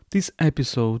This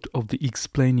episode of the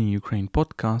Explaining Ukraine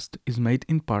podcast is made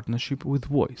in partnership with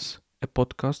Voice, a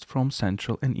podcast from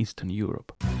Central and Eastern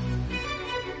Europe.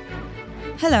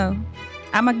 Hello,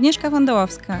 I'm Agnieszka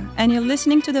Wondowska, and you're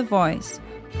listening to The Voice,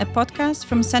 a podcast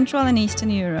from Central and Eastern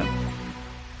Europe.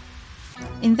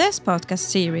 In this podcast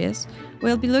series,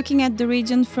 we'll be looking at the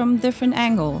region from different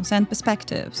angles and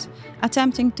perspectives,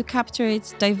 attempting to capture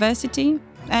its diversity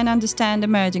and understand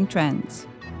emerging trends.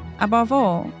 Above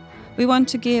all, we want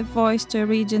to give voice to a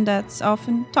region that's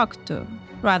often talked to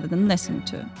rather than listened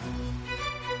to.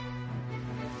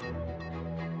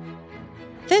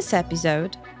 This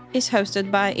episode is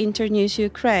hosted by Internews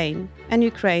Ukraine and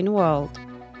Ukraine World.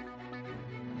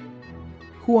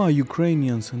 Who are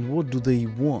Ukrainians and what do they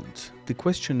want? The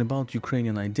question about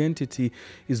Ukrainian identity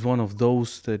is one of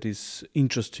those that is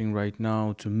interesting right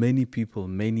now to many people,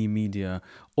 many media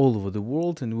all over the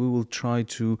world, and we will try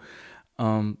to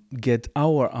get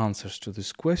our answers to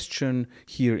this question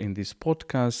here in this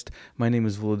podcast. My name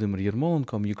is Volodymyr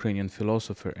Yermolenko. I'm a Ukrainian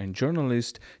philosopher and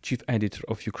journalist, chief editor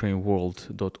of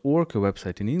UkraineWorld.org, a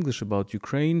website in English about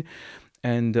Ukraine,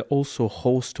 and also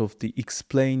host of the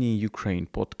Explaining Ukraine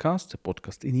podcast, a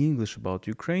podcast in English about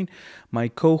Ukraine. My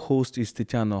co-host is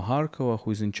Tatiana Harkova, who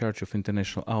is in charge of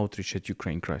international outreach at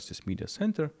Ukraine Crisis Media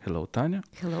Center. Hello, Tanya.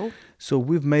 Hello. So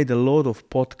we've made a lot of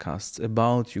podcasts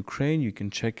about Ukraine. You can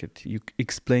check it,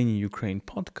 Explaining Ukraine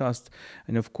podcast.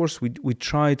 And of course, we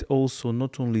tried also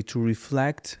not only to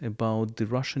reflect about the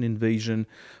Russian invasion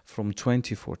from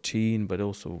 2014, but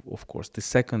also, of course, the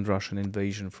second Russian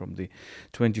invasion from the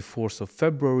 24th of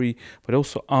February, but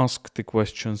also ask the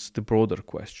questions, the broader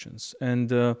questions. And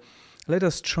let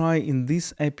us try in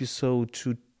this episode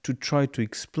to try to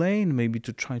explain, maybe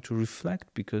to try to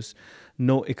reflect, because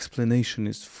no explanation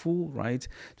is full, right?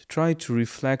 To try to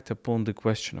reflect upon the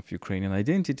question of Ukrainian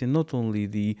identity, not only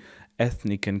the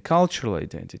ethnic and cultural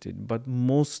identity, but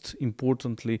most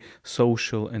importantly,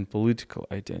 social and political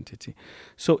identity.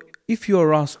 So if you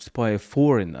are asked by a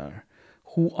foreigner,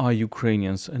 who are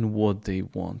Ukrainians and what they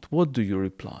want, what do you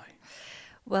reply?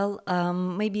 Well,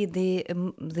 maybe the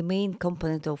main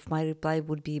component of my reply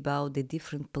would be about the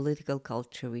different political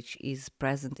culture which is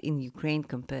present in Ukraine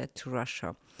compared to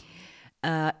Russia.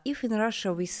 If in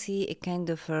Russia we see a kind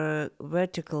of a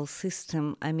vertical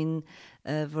system, a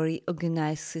very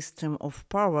organized system of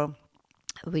power,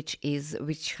 which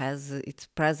has its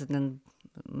president,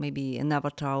 maybe an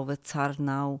avatar of a Tsar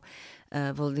now,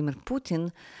 Vladimir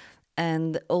Putin.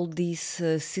 And all this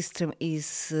system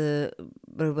is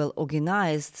very well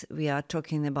organized. We are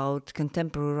talking about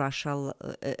contemporary Russia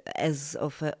as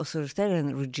of an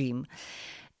authoritarian regime.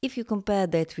 If you compare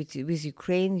that with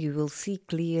Ukraine, you will see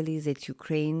clearly that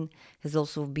Ukraine has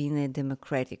also been a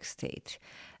democratic state.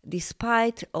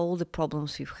 Despite all the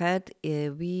problems we've had,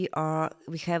 we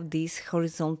have these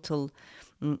horizontal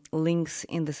links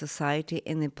in the society,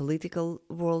 in the political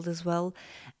world as well.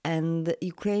 And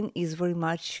Ukraine is very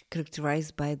much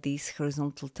characterized by these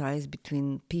horizontal ties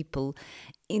between people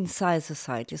inside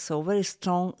society. So very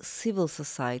strong civil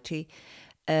society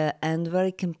and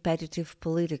very competitive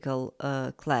political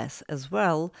class as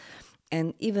well.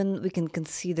 And even we can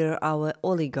consider our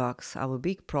oligarchs, our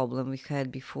big problem we had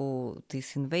before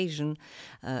this invasion,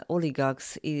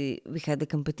 oligarchs, we had the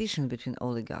competition between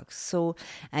oligarchs. So,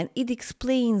 and it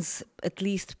explains, at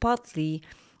least partly,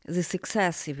 the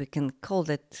success, if we can call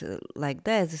it like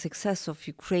that, the success of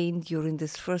Ukraine during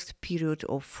this first period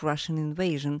of Russian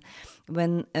invasion,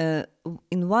 when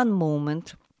in one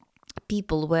moment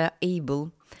people were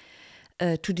able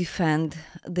to defend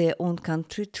their own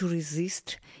country, to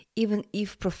resist, even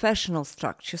if professional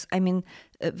structures,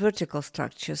 vertical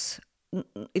structures,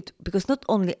 because not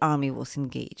only army was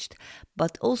engaged,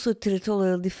 but also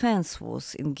territorial defense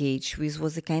was engaged, which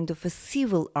was a kind of a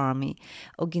civil army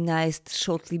organized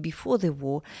shortly before the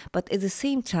war. But at the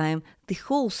same time, the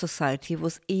whole society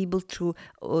was able to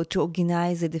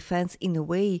organize the defense in a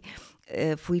way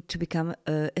for it to become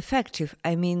effective.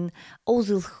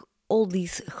 All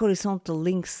these horizontal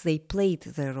links, they played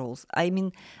their roles.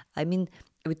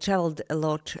 We traveled a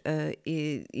lot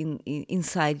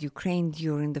inside Ukraine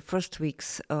during the first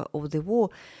weeks of the war.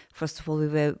 First of all, we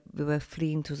were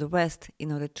fleeing to the west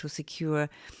in order to secure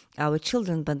our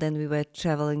children, but then we were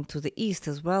traveling to the east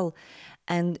as well,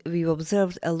 and we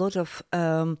observed a lot of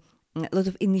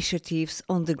initiatives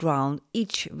on the ground.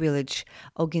 Each village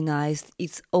organized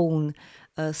its own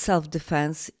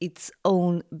self-defense, its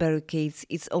own barricades,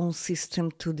 its own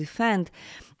system to defend.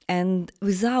 And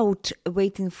without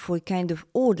waiting for kind of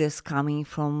orders coming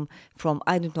from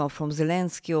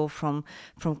Zelensky or from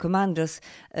commanders,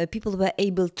 people were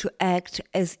able to act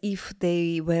as if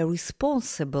they were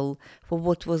responsible for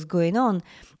what was going on.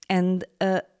 And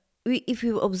if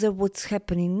you observe what's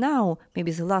happening now,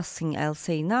 maybe the last thing I'll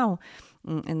say now,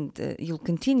 and you'll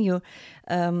continue,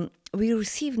 we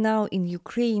receive now in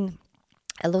Ukraine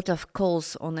a lot of calls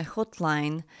on a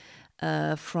hotline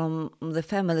from the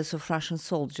families of Russian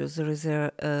soldiers. There is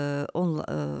a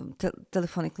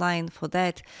telephonic line for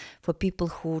that, for people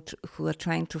who are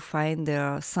trying to find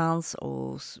their sons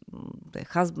or their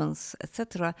husbands,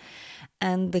 etc.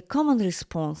 And the common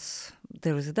response,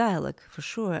 there is a dialogue for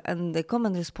sure, and the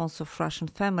common response of Russian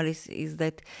families is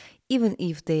that even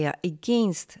if they are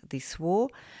against this war,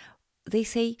 they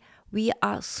say, we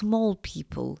are small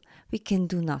people, we can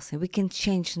do nothing, we can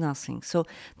change nothing. So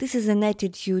this is an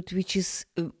attitude which is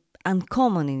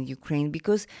uncommon in Ukraine,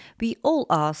 because we all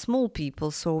are small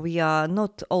people, so we are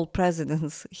not all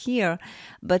presidents here.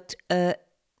 But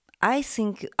I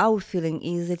think our feeling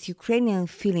is that Ukrainian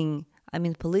feeling,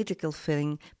 political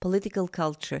feeling, political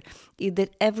culture, is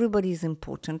that everybody is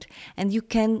important and you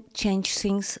can change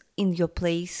things in your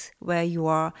place where you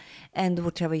are and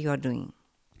whatever you are doing.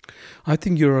 I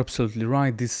think you're absolutely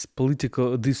right. This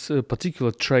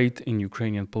particular trait in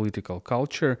Ukrainian political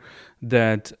culture,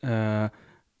 that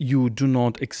you do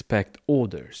not expect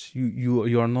orders.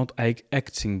 You are not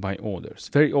acting by orders.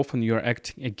 Very often you are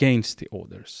acting against the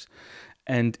orders.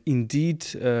 And indeed,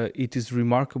 it is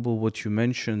remarkable what you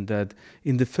mentioned, that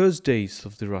in the first days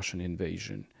of the Russian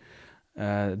invasion,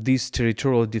 these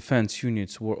territorial defense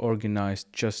units were organized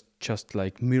just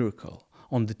like miracle.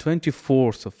 On the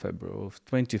 24th of February,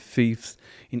 25th,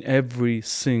 in every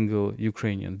single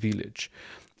Ukrainian village.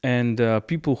 And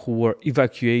people who were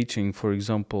evacuating, for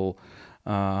example,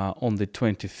 on the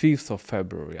 25th of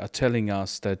February, are telling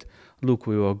us that, look,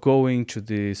 we were going to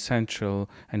the central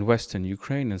and western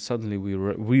Ukraine, and suddenly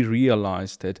we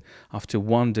realized that after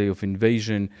one day of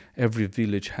invasion, every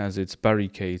village has its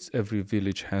barricades, every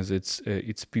village has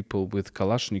its people with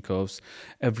Kalashnikovs,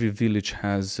 every village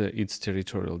has its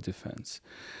territorial defense.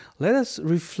 Let us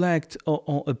reflect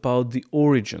about the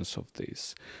origins of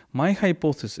this. My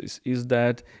hypothesis is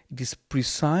that it is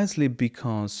precisely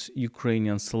because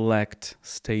Ukrainians lacked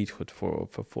statehood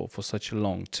for such a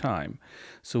long time.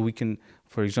 So we can,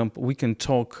 for example,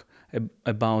 talk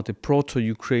about a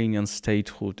proto-Ukrainian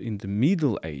statehood in the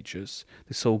Middle Ages,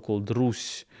 the so-called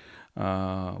Rus,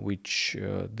 which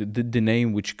the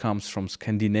name which comes from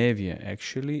Scandinavia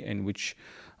actually, and which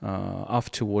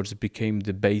afterwards became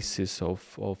the basis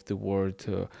of the word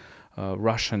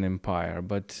Russian Empire.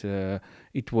 But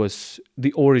it was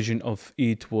the origin of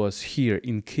it was here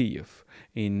in Kiev,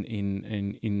 in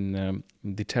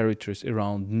the territories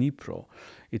around Dnipro.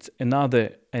 It's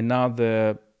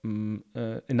another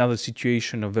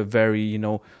situation of a very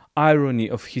irony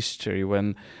of history,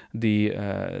 when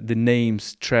the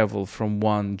names travel from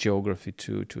one geography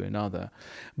to another.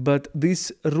 But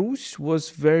this Rus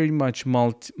was very much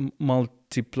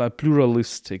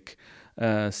pluralistic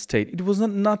state. It was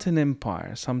not an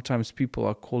empire. Sometimes people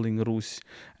are calling Rus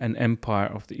an empire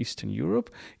of the Eastern Europe.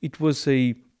 It was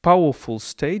a powerful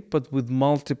state, but with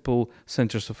multiple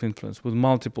centers of influence, with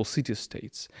multiple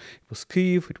city-states. It was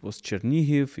Kiev, it was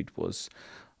Chernihiv, it was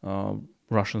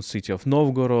Russian city of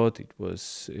Novgorod, it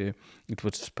was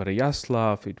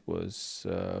Pereyaslav, it was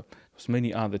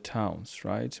many other towns,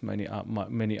 right?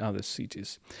 Many other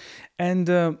cities. And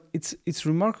it's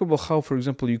remarkable how, for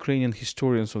example, Ukrainian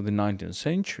historians of the 19th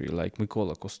century, like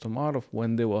Mykola Kostomarov,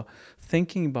 when they were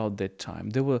thinking about that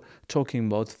time, they were talking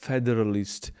about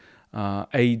federalist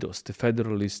eidos, the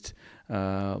federalist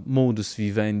modus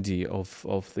vivendi of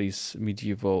this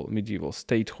medieval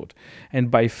statehood. And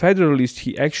by federalist,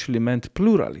 he actually meant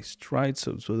pluralist, right?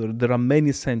 So there are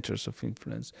many centers of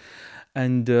influence.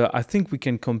 And I think we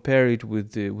can compare it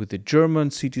with the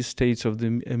German city-states of the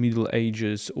Middle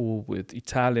Ages, or with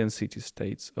Italian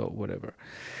city-states, or whatever.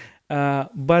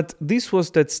 But this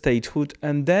was that statehood.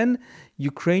 And then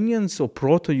Ukrainians, or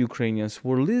proto-Ukrainians,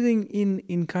 were living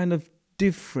in kind of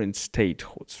different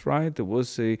statehoods, right? There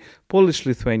was a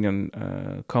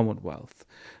Polish-Lithuanian Commonwealth.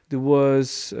 There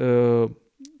was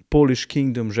Polish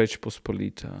Kingdom,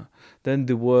 Rzeczpospolita. Then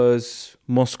there was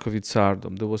Muscovy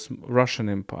Tsardom. There was Russian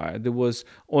Empire. There was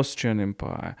Austrian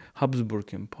Empire,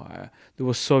 Habsburg Empire. There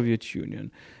was Soviet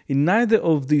Union. In neither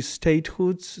of these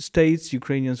states,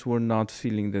 Ukrainians were not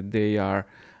feeling that they are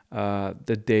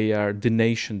the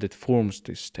nation that forms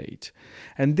this state.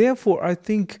 And therefore, I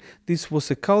think this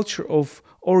was a culture of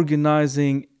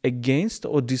organizing against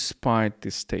or despite the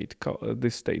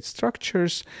state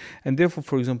structures. And therefore,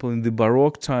 for example, in the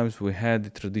Baroque times, we had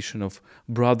the tradition of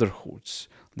brotherhoods,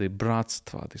 the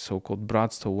bratstva, the so-called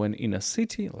bratstva, when in a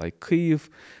city like Kyiv,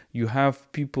 you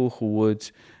have people who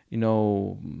would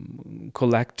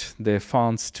collect their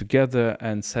funds together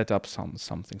and set up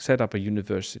something, set up a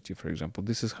university, for example.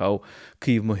 This is how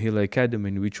Kyiv Mohyla Academy,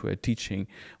 in which we are teaching,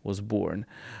 was born.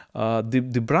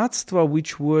 The Bratstva,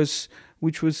 which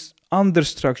was under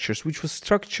structures, which was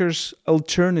structures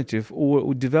alternative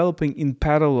or developing in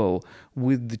parallel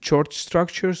with the church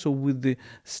structures or with the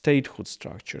statehood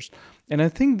structures. And I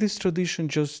think this tradition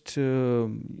just,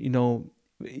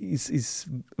 is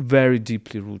very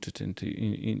deeply rooted in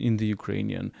the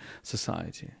Ukrainian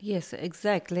society. Yes,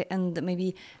 exactly. And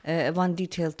maybe one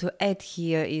detail to add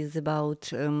here is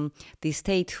about the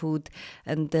statehood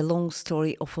and the long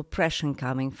story of oppression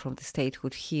coming from the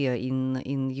statehood here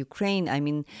in Ukraine. I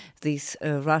mean, this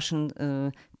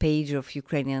Russian page of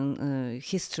Ukrainian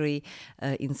history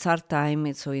in Tsar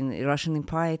time, so in Russian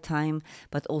Empire time,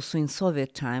 but also in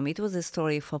Soviet time. It was a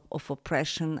story of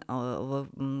oppression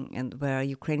and where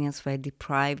Ukrainians were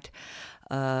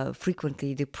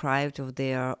frequently deprived of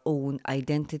their own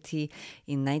identity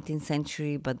in 19th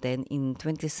century, but then in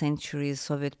 20th century,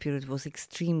 Soviet period was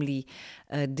extremely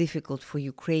difficult for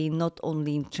Ukraine, not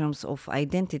only in terms of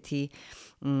identity,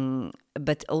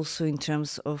 but also in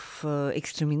terms of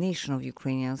extermination of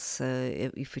Ukrainians,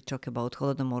 if we talk about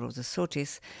Holodomor of the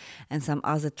 30s and some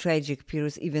other tragic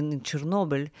periods, even in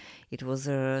Chernobyl. It was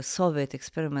a Soviet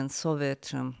experiment,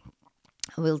 Soviet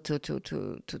will to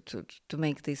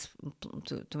make this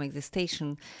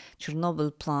station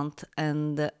Chernobyl plant,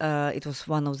 and it was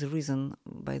one of the reasons,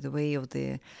 by the way, of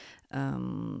the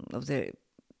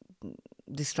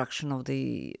destruction, of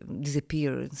the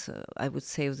disappearance, I would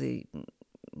say, of the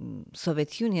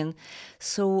Soviet Union.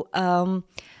 So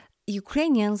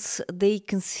Ukrainians, they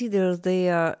consider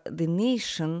the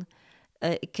nation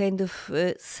kind of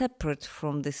separate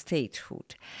from the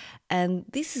statehood, and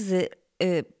this is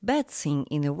a bad thing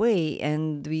in a way,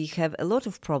 and we have a lot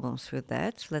of problems with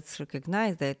that. Let's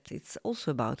recognize that it's also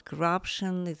about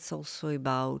corruption. It's also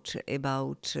about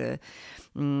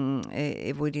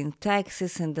avoiding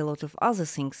taxes and a lot of other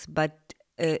things. But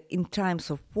in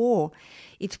times of war,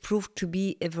 it proved to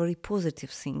be a very positive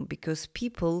thing, because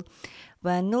people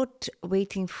were not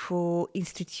waiting for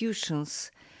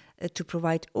institutions to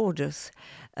provide orders.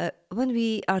 When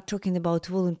we are talking about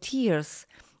volunteers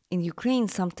in Ukraine,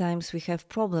 sometimes we have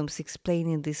problems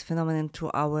explaining this phenomenon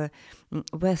to our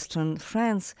Western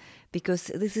friends, because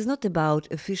this is not about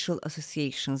official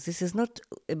associations. This is not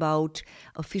about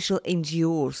official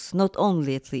NGOs, not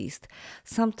only, at least.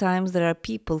 Sometimes there are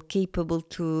people capable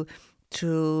to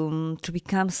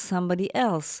become somebody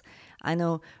else. I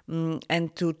know,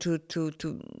 and to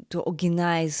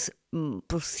organize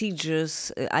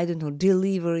procedures,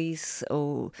 deliveries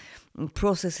or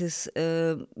processes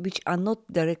which are not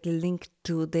directly linked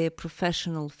to their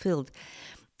professional field.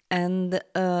 And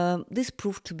this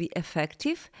proved to be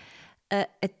effective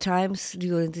at times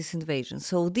during this invasion.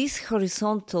 So these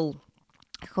horizontal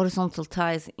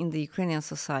ties in the Ukrainian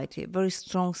society, a very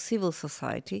strong civil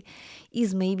society,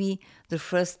 is maybe the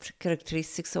first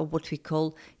characteristics of what we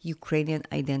call Ukrainian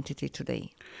identity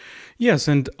today. Yes,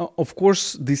 and of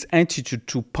course, this attitude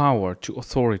to power, to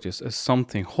authorities, as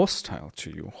something hostile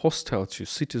to you, hostile to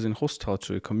citizen, hostile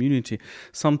to a community,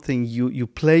 something you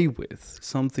play with,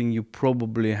 something you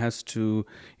probably has to,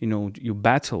 you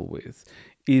battle with,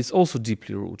 is also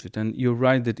deeply rooted. And you're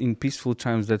right that in peaceful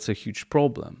times, that's a huge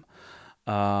problem.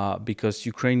 Because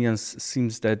Ukrainians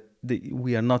seems that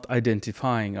we are not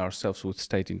identifying ourselves with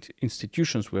state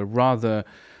institutions. We're rather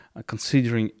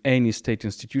considering any state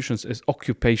institutions as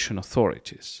occupation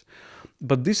authorities.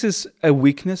 But this is a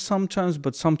weakness sometimes,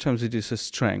 but sometimes it is a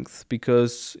strength,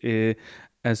 because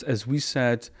as we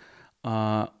said,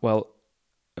 the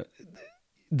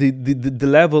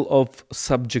level of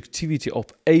subjectivity, of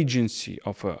agency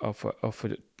of a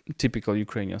typical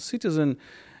Ukrainian citizen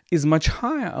is much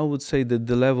higher, I would say, than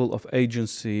the level of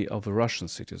agency of a Russian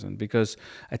citizen, because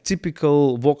a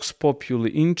typical Vox Populi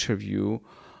interview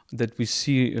that we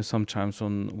see sometimes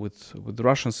with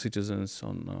Russian citizens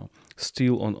on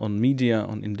media,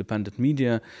 on independent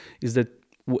media, is that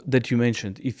you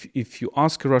mentioned. If you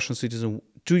ask a Russian citizen,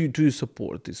 do you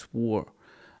support this war?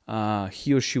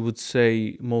 He or she would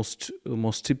say most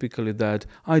typically that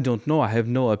I don't know, I have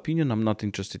no opinion, I'm not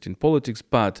interested in politics,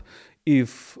 but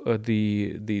if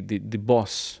the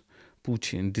boss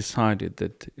Putin decided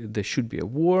that there should be a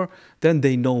war, then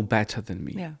they know better than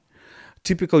me. Yeah.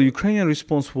 typical Ukrainian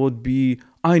response would be,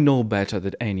 I know better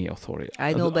than any authority.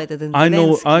 I know better than I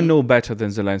Zelensky. know better than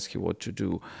Zelensky what to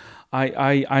do.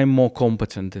 I'm more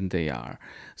competent than they are.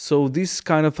 So this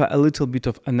kind of a little bit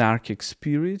of anarchic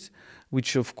spirit,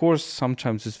 which of course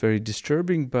sometimes is very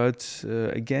disturbing, but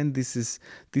again, this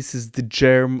is the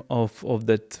germ of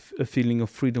that feeling of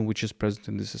freedom which is present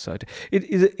in the society.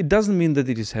 It doesn't mean that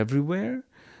it is everywhere.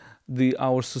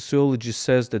 Our sociology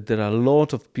says that there are a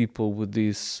lot of people with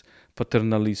this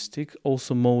paternalistic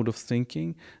also mode of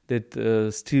thinking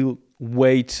that still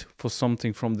wait for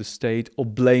something from the state or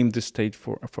blame the state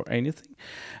for anything.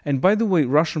 And by the way,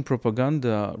 Russian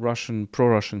propaganda,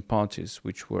 pro-Russian parties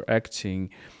which were acting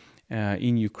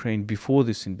in Ukraine before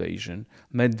this invasion,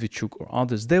 Medvedchuk or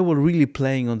others, they were really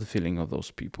playing on the feeling of those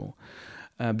people.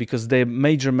 Because their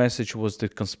major message was the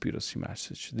conspiracy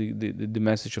message, the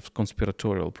message of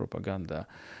conspiratorial propaganda.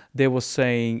 They were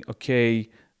saying, okay,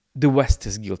 the West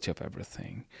is guilty of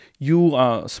everything. You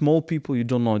are small people, you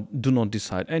do not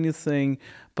decide anything,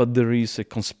 but there is a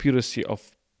conspiracy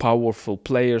of powerful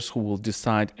players who will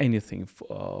decide anything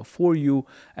for you,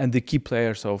 and the key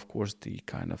players are, of course, the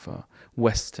kind of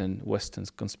Western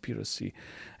conspiracy,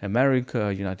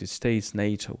 America, United States,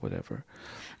 NATO, whatever.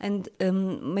 And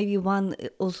maybe one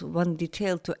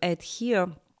detail to add here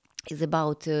is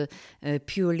about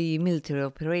purely military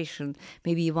operation.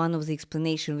 Maybe one of the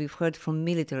explanations we've heard from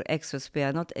military experts, we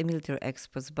are not military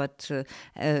experts, but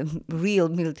real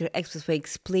military experts were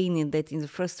explaining that in the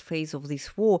first phase of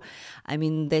this war, I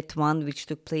mean that one which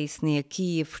took place near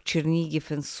Kiev, Chernihiv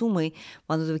and Sumy,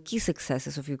 one of the key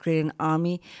successes of Ukrainian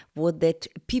army was that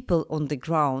people on the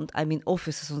ground, I mean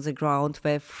officers on the ground,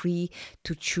 were free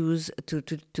to choose,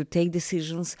 to take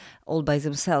decisions all by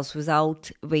themselves without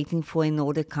waiting for an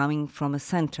order coming from a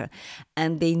center.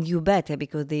 And they knew better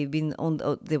because they've been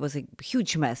there was a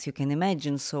huge mess, you can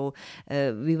imagine. So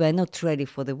we were not ready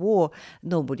for the war.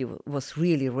 Nobody was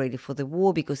really ready for the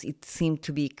war because it seemed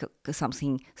to be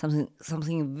something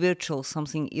virtual,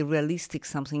 something unrealistic,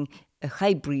 something a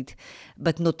hybrid,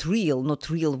 but not real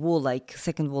war like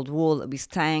Second World War with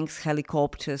tanks,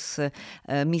 helicopters,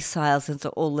 missiles, and so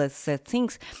all that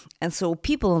things. And so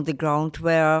people on the ground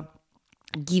were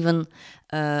given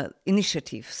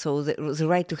initiative, so the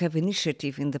right to have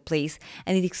initiative in the place,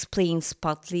 and it explains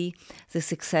partly the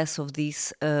success of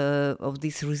this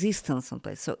resistance in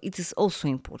place. So it is also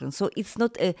important. So it's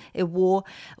not a war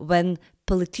when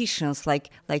politicians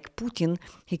like Putin,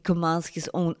 he commands his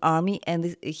own army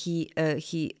and he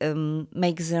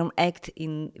makes them act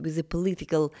with a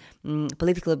political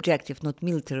objective, not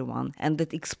military one, and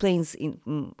that explains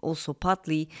also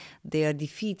partly their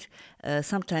defeat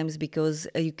sometimes, because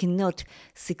you cannot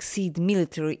succeed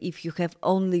military if you have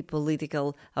only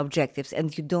political objectives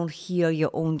and you don't hear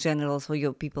your own generals or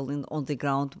your people on the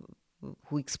ground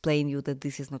who explain you that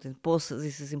this is not impossible,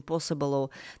 this is impossible, or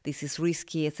this is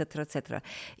risky, etc., etc.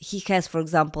 He has, for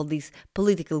example, this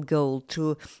political goal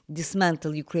to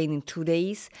dismantle Ukraine in 2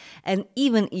 days, and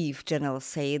even if generals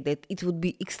say that it would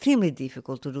be extremely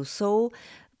difficult to do so,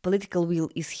 political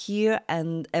will is here,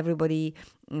 and everybody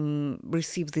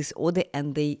receives this order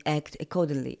and they act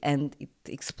accordingly, and it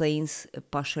explains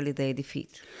partially their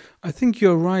defeat. I think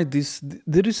you're right.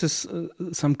 There is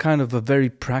some kind of a very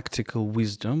practical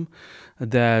wisdom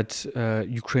that many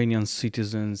Ukrainian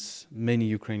citizens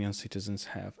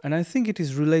have. And I think it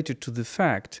is related to the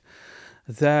fact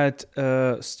that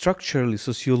structurally,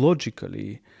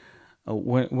 sociologically,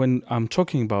 when I'm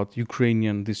talking about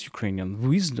this Ukrainian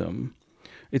wisdom,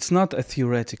 it's not a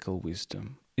theoretical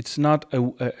wisdom. It's not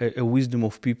a wisdom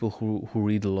of people who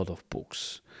read a lot of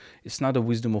books. It's not a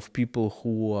wisdom of people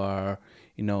who are,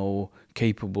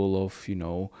 capable of,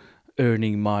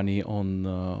 earning money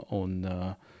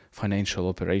on financial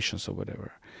operations or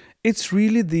whatever. It's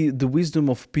really the wisdom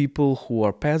of people who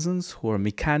are peasants, who are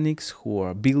mechanics, who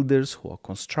are builders, who are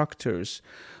constructors,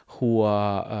 who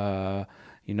are,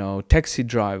 taxi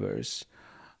drivers,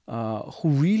 who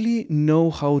really know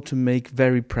how to make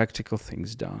very practical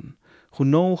things done, who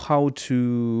know how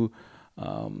to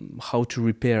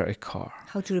repair a car,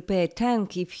 how to repair a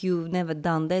tank if you've never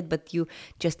done that, but you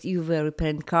were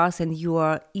repairing cars and you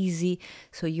are easy,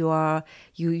 so you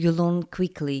learn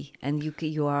quickly, and you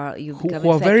become who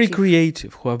are very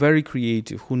creative,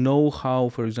 who know how,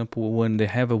 for example, when they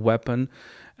have a weapon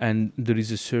and there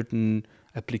is a certain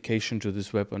application to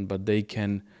this weapon, but they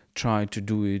can try to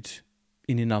do it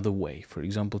in another way. For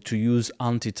example, to use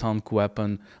anti-tank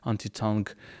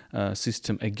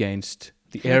system against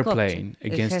the airplane,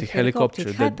 against the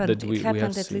helicopter that we have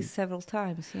happened seen. at least several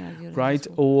times, right?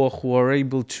 Or who are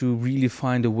able to really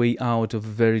find a way out of a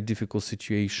very difficult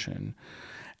situation.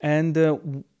 And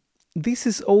this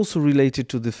is also related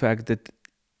to the fact that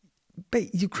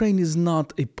Ukraine is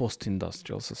not a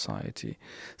post-industrial society.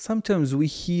 Sometimes we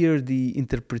hear the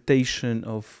interpretation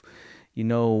of,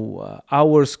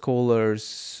 our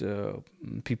scholars,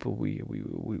 people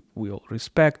we all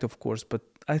respect, of course, but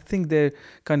I think they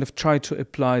kind of try to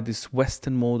apply this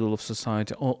Western model of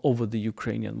society over the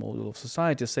Ukrainian model of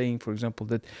society, saying, for example,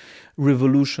 that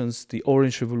revolutions, the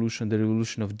Orange Revolution, the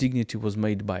Revolution of Dignity, was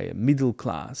made by a middle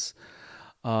class.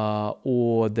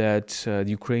 Or that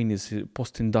Ukraine is a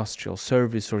post-industrial,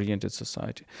 service-oriented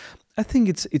society. I think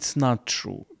it's not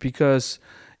true, because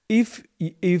if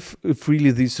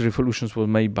really these revolutions were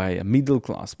made by a middle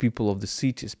class, people of the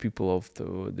cities, people of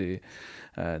the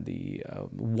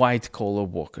white collar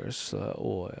workers,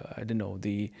 or I don't know,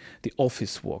 the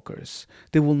office workers,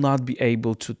 they will not be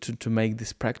able to make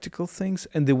these practical things,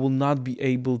 and they will not be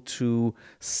able to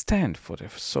stand for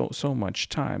so much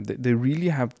time. They really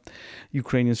have,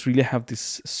 Ukrainians really have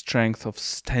this strength of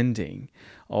standing,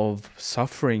 of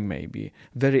suffering, maybe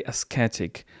very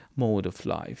ascetic mode of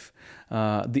life,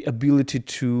 the ability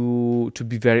to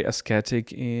be very ascetic,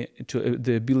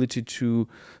 the ability to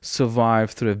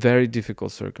survive through very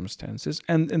difficult circumstances,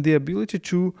 and the ability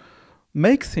to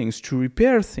make things, to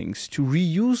repair things, to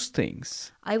reuse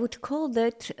things. I would call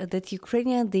that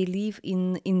Ukrainians, they live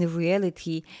in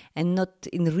reality and not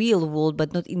in the real world,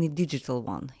 but not in the digital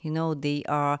one. They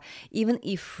are, even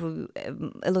if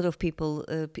a lot of people,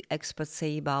 experts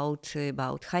say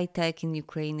about high tech in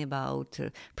Ukraine, about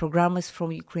programmers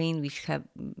from Ukraine, which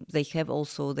they have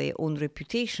also their own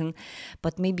reputation,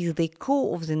 but maybe the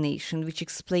core of the nation, which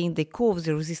explain the core of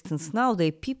the resistance now, they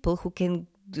are people who can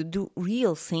do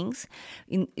real things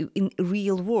in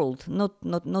real world,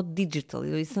 not digital.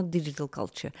 It's not digital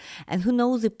culture. And who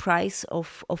knows the price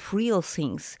of real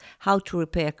things, how to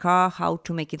repair a car, how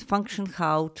to make it function,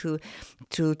 how to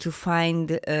find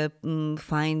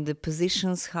the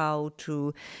positions, how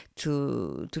to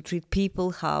treat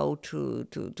people, how to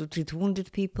treat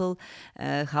wounded people,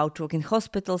 how to work in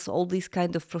hospitals, all these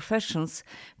kind of professions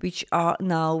which are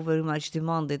now very much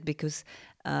demanded, because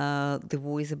the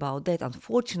war is about that.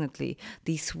 Unfortunately,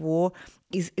 this war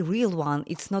is a real one.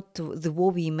 It's not the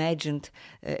war we imagined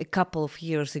a couple of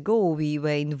years ago. We were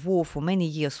in war for many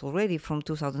years already, from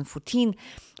 2014,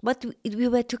 but we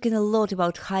were talking a lot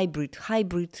about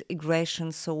hybrid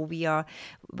aggression. So we're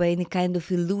in a kind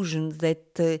of illusion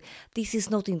that this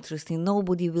is not interesting.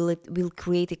 Nobody will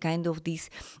create a kind of this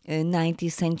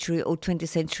 19th century or 20th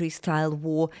century style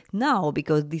war now,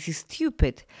 because this is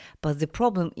stupid. But the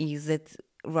problem is that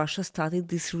Russia started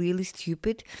this really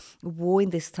stupid war in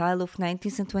the style of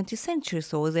 19th and 20th century.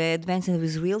 So they're advancing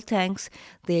with real tanks.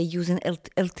 They're using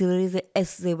artillery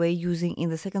as they were using in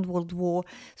the Second World War.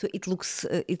 So it looks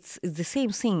it's the same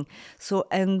thing. So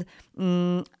I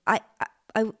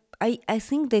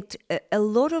think that a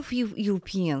lot of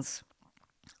Europeans,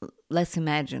 let's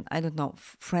imagine, I don't know,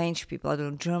 French people, I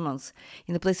don't know, Germans,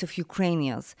 in the place of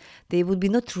Ukrainians, they would be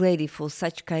not ready for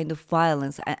such kind of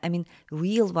violence. I mean,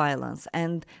 real violence,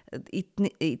 and it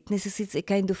necessitates a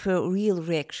kind of a real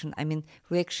reaction. I mean,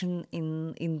 reaction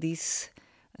in this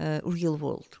real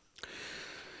world.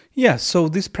 Yeah, so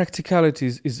this practicality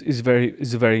is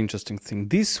a very interesting thing.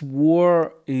 This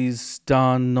war is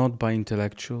done not by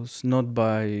intellectuals, not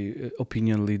by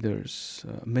opinion leaders.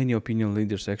 Many opinion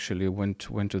leaders actually went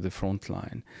to the front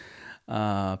line.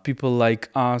 People like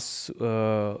us,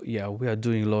 we are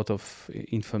doing a lot of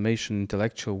information,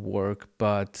 intellectual work,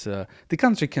 but the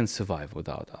country can survive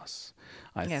without us,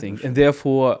 I think. Sure. And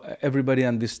therefore, everybody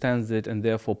understands it, and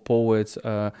therefore poets,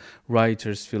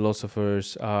 writers,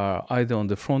 philosophers are either on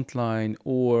the front line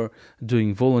or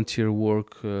doing volunteer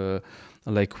work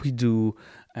like we do,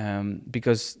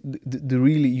 because the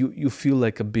really, you feel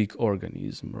like a big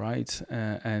organism, right?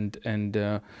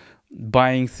 And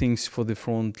buying things for the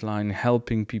front line,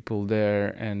 helping people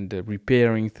there, and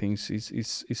repairing things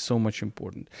is so much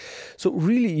important. So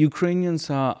really, Ukrainians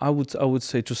are, I would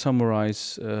say, to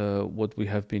summarize what we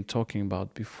have been talking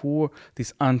about before,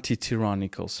 this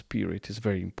anti-tyrannical spirit is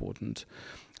very important.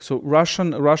 So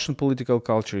Russian political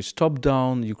culture is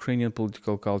top-down, Ukrainian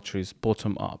political culture is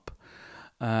bottom-up.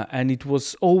 And it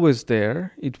was always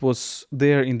there. It was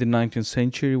there in the 19th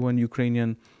century when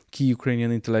key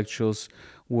Ukrainian intellectuals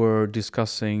were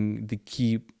discussing the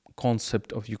key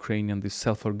concept of Ukrainian, this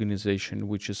self-organization,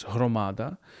 which is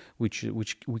hromada, which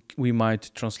we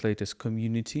might translate as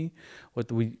community, what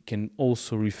we can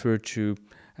also refer to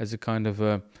as a kind of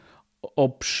a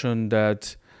option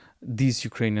that these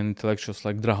Ukrainian intellectuals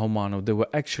like Drahomanov, they were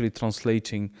actually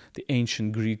translating the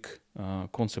ancient Greek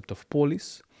concept of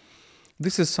polis.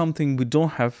 this is something we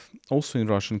don't have also in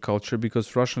Russian culture,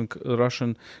 because Russian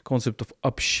concept of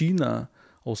община,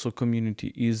 also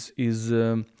community, is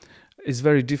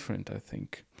very different, I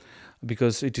think,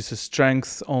 because it is a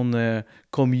strength on a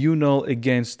communal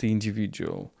against the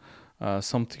individual,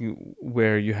 something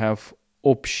where you have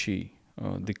общий,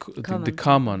 the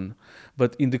common,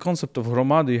 but in the concept of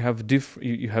hromada you have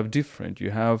different.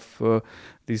 You have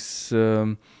this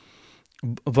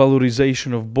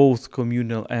valorization of both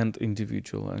communal and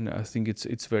individual, and I think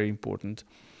it's very important.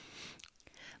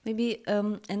 Maybe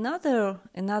another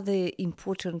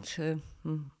important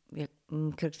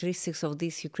characteristics of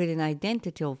this Ukrainian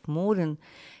identity, of modern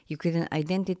Ukrainian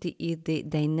identity, is the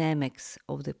dynamics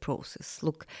of the process.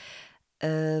 Look,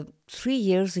 3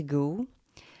 years ago,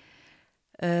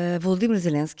 Volodymyr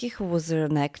Zelensky, who was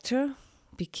an actor,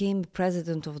 became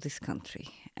president of this country,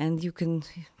 and you could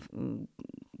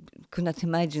not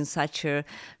imagine such a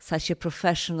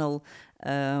professional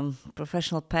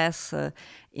path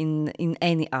in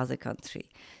any other country.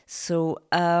 So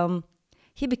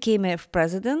he became a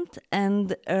president,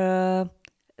 and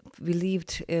we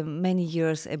lived many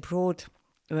years abroad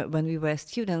when we were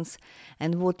students.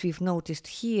 And what we've noticed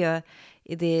here,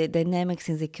 the dynamics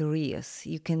in the careers.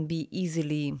 You can be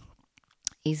easily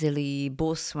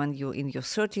boss when you're in your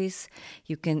 30s.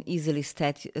 You can easily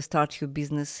start your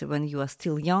business when you are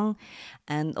still young,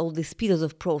 and all the speed of the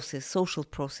process, social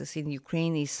process in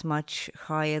Ukraine is much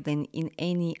higher than in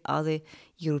any other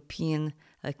European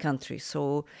country.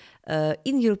 So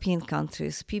in European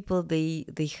countries, people, they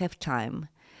have time.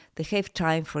 They have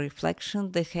time for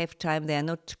reflection. They have time. They are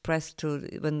not pressed to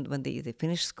when they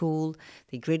finish school,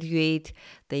 they graduate,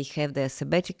 they have their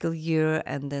sabbatical year,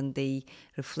 and then they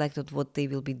reflect on what they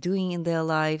will be doing in their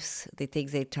lives. They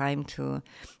take their time to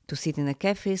sit in a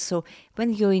cafe. So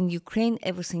when you're in Ukraine,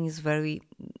 everything is very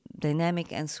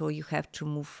dynamic, and so you have to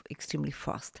move extremely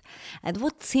fast. And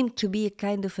what seemed to be a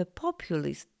kind of a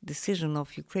populist decision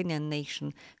of Ukrainian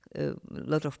nation, a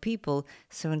lot of people,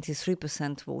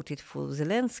 73% voted for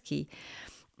Zelensky.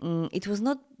 It was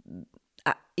not,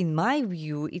 in my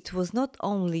view, it was not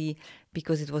only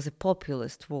because it was a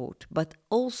populist vote, but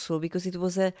also because it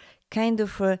was a kind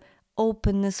of a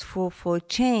openness for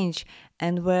change,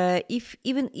 and where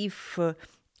even if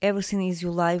everything in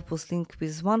your life was linked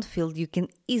with one field, you can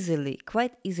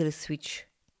quite easily switch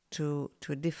to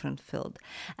a different field.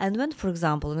 And when, for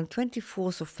example, on the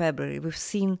 24th of February, we've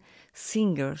seen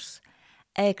singers,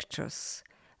 actors,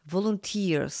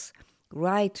 volunteers,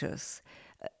 writers,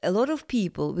 a lot of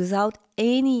people without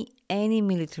any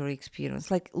military experience.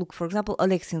 Like, look, for example,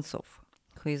 Oleg Sentsov,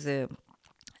 who is a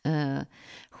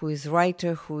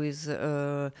writer, who is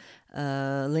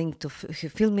linked to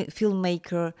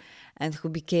filmmaker, and who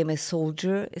became a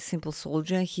soldier, a simple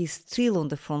soldier. He's still on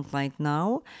the front line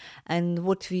now, and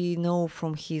what we know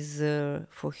from his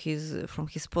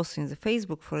posts in the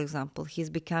Facebook, for example,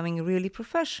 he's becoming really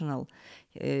professional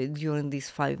during these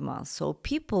 5 months. So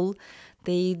people,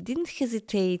 they didn't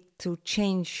hesitate to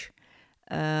change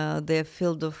their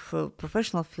field of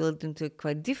professional field into a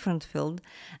quite different field,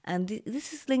 and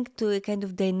this is linked to a kind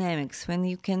of dynamics when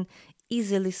you can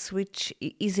easily switch,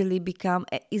 easily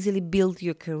build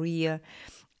your career,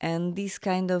 and this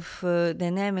kind of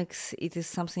dynamics, it is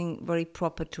something very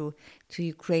proper to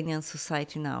Ukrainian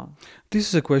society now. This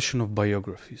is a question of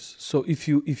biographies. So if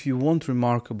you want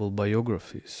remarkable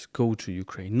biographies, go to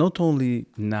Ukraine. Not only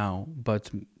now, but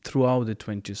throughout the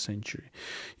 20th century,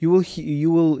 you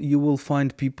will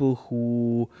find people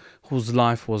whose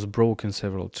life was broken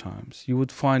several times. You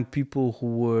would find people who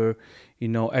were,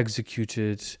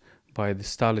 executed by the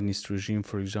Stalinist regime,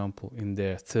 for example, in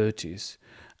their 30s,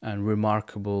 and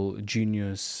remarkable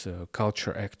genius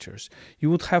culture actors. You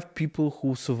would have people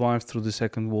who survived through the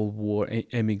Second World War,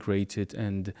 emigrated,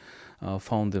 and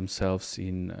found themselves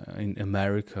in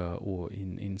America or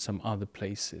in some other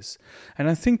places. And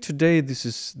I think today this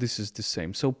is the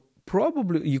same. So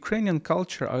probably Ukrainian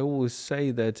culture, I always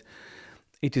say that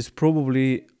it is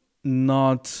probably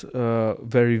not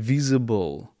very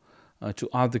visible to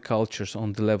other cultures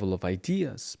on the level of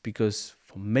ideas, because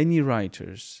for many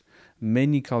writers,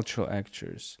 many cultural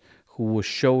actors who were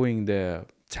showing their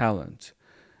talent,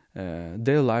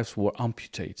 their lives were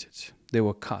amputated. They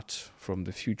were cut from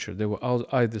the future. They were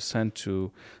either sent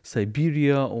to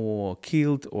Siberia or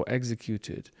killed or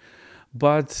executed.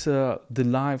 But the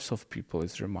lives of people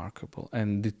is remarkable,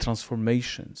 and the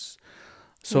transformations.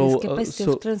 So,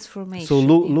 capacity of transformation. So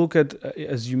look at,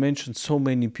 as you mentioned, so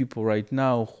many people right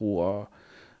now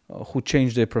who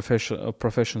changed their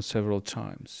profession several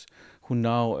times, who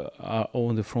now are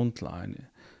on the front line.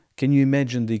 Can you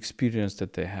imagine the experience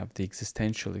that they have, the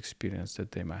existential experience that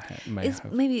they may It's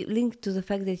have? maybe linked to the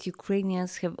fact that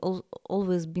Ukrainians have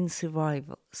always been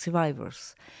survivors.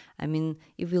 I mean,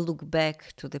 if we look back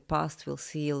to the past, we'll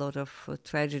see a lot of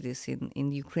tragedies in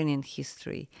Ukrainian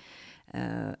history.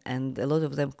 And a lot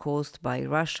of them caused by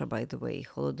Russia, by the way,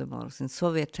 Holodomors in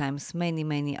Soviet times,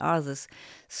 many others.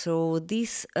 So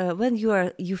this, when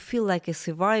you feel like a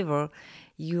survivor,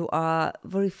 you are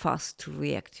very fast to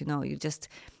react.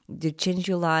 You change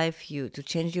your life, to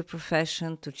change your profession,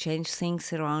 to change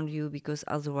things around you, because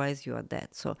otherwise you are dead.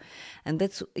 So, and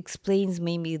that explains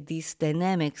maybe these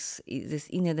dynamics, this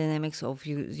inner dynamics of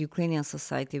Ukrainian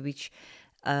society, which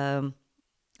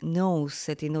knows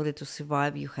that in order to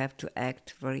survive, you have to act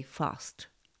very fast.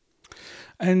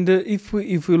 And if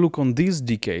we look on these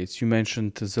decades, you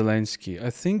mentioned Zelensky.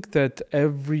 I think that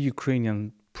every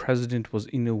Ukrainian president was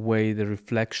in a way the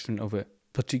reflection of a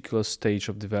particular stage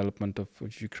of development of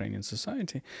Ukrainian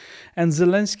society. And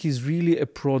Zelensky is really a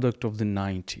product of the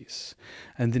 90s.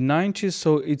 And the 90s,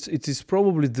 so it is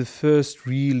probably the first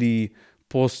really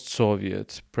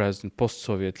post-Soviet president,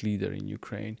 post-Soviet leader in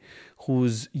Ukraine,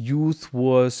 whose youth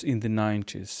was in the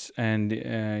 90s. And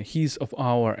he's of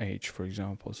our age, for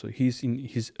example. So he's in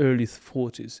his early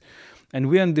 40s. And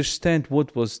we understand what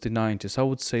was the 90s. I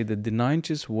would say that the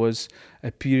 90s was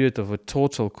a period of a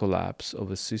total collapse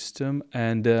of a system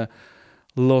and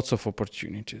lots of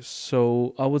opportunities.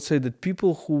 So I would say that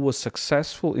people who were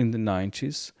successful in the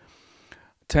 90s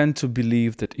tend to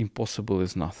believe that impossible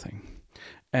is nothing.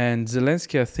 And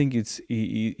Zelensky, I think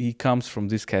he comes from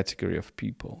this category of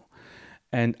people.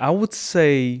 And I would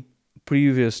say,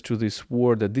 previous to this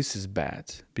war, that this is bad,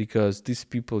 because these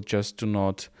people just do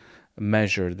not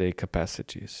measure their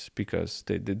capacities, because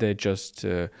they just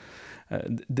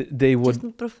they were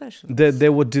just professionals. They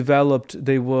were developed.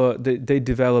 They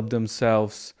developed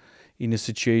themselves in a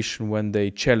situation when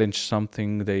they challenged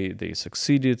something, they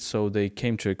succeeded. So they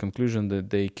came to a conclusion that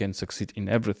they can succeed in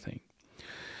everything.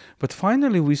 But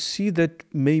finally, we see that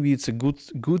maybe it's a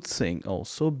good thing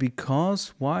also,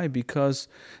 because why? Because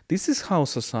this is how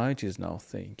society is now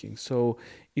thinking. So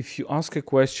if you ask a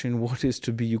question, what is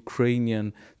to be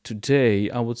Ukrainian today,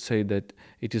 I would say that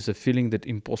it is a feeling that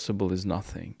impossible is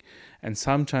nothing. And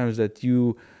sometimes that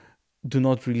you do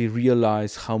not really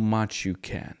realize how much you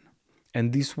can.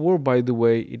 And this war, by the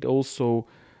way, it also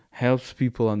helps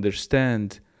people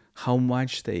understand how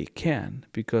much they can,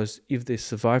 because if they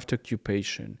survived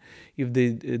occupation, if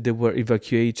they were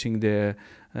evacuating their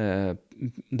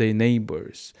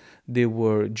neighbors, they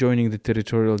were joining the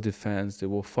territorial defense, they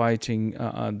were fighting,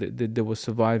 they were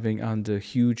surviving under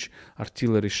huge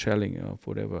artillery shelling or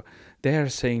whatever, they are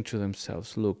saying to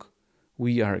themselves, look,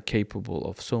 we are capable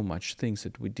of so much things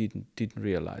that we didn't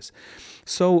realize.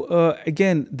 So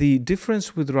again, the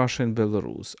difference with Russia and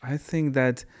Belarus, I think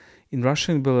that in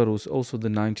Russia and Belarus, also the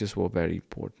 90s were very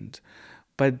important.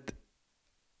 But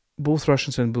both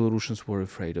Russians and Belarusians were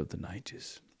afraid of the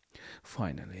 90s.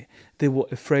 Finally, they were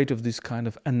afraid of this kind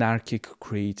of anarchic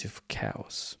creative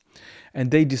chaos.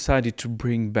 And they decided to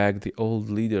bring back the old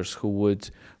leaders who would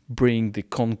bring the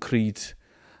concrete,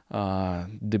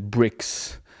 the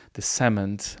bricks, the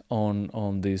cement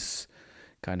on this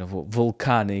kind of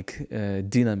volcanic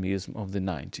dynamism of the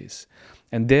 90s.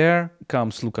 And there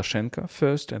comes Lukashenko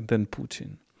first and then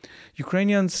Putin.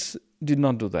 Ukrainians did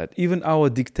not do that. Even our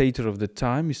dictator of the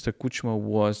time, Mr. Kuchma,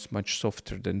 was much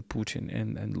softer than Putin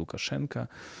and Lukashenko.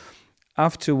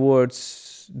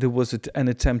 Afterwards, there was an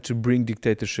attempt to bring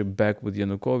dictatorship back with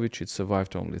Yanukovych. It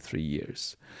survived only 3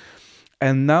 years.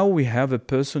 And now we have a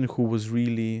person who was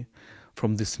really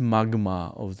from this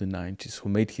magma of the 90s, who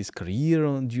made his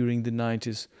career during the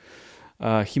 90s.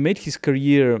 He made his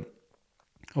career,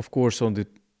 of course, on the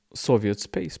Soviet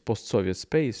space, post-Soviet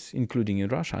space, including in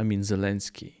Russia. I mean,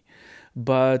 Zelensky.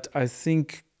 But I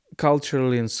think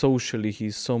culturally and socially,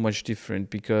 he's so much different,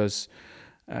 because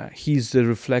he's the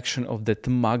reflection of that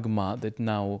magma, that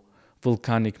now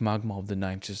volcanic magma of the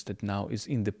 90s that now is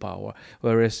in the power.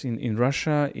 Whereas in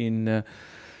Russia, in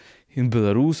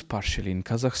Belarus, partially in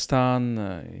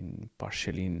Kazakhstan,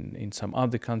 partially in some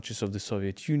other countries of the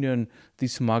Soviet Union,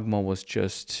 this magma was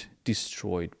just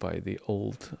destroyed by the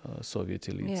old Soviet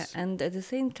elites. Yeah, and at the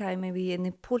same time, maybe an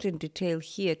important detail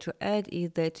here to add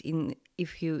is that if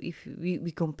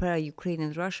we compare Ukraine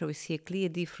and Russia, we see a clear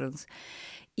difference.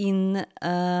 In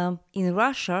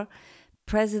Russia,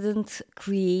 president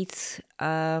creates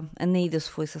a neighbors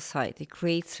for society,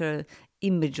 creates a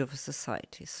image of a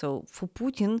society. So for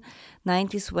Putin,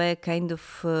 90s were kind of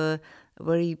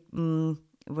very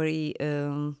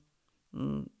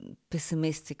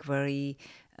pessimistic, very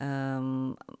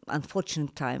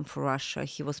unfortunate time for Russia.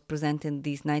 He was presented in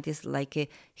these 90s like a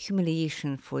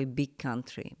humiliation for a big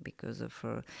country because of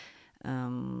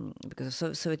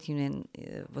Soviet Union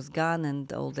was gone,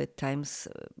 and all the times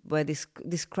where this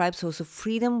describes also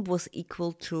freedom was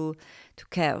equal to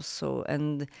chaos. So,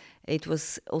 and it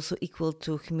was also equal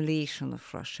to humiliation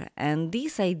of Russia. And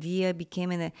this idea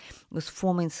was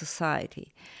formed in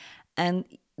society. And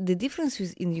the difference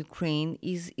in Ukraine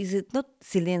is it not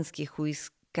Zelensky who is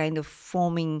kind of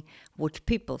forming what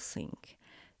people think.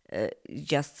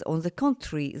 Just on the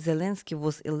contrary, Zelensky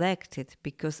was elected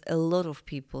because a lot of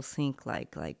people think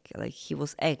like he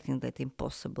was acting that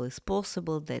impossible is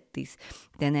possible, that this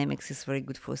dynamics is very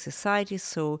good for society.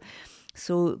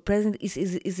 So president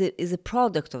is a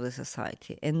product of the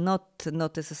society, and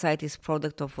not a society's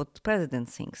product of what president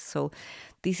thinks. So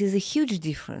this is a huge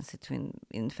difference between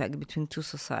two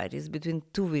societies, between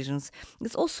two visions.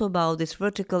 It's also about this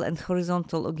vertical and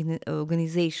horizontal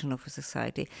organization of a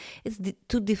society. It's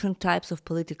two different types of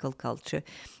political culture,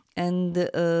 and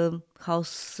how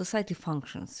society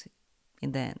functions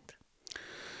in the end.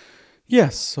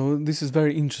 Yes, so this is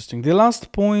very interesting. The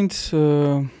last point,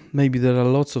 maybe there are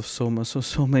lots of so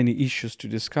many issues to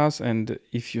discuss, and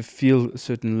if you feel a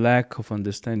certain lack of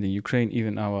understanding Ukraine,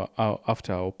 even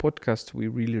after our podcast, we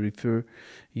really refer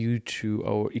you to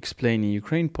our Explaining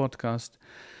Ukraine podcast,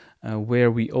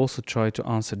 where we also try to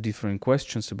answer different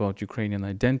questions about Ukrainian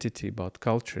identity, about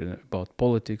culture, about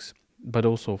politics, but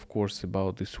also, of course,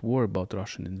 about this war, about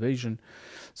Russian invasion.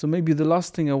 So maybe the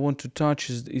last thing I want to touch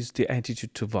is the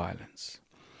attitude to violence.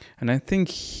 And I think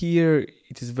here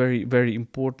it is very, very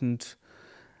important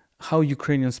how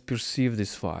Ukrainians perceive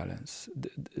this violence,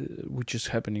 which is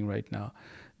happening right now.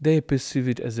 They perceive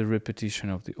it as a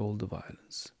repetition of the old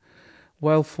violence.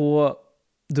 While for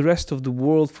the rest of the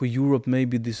world, for Europe,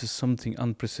 maybe this is something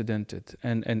unprecedented,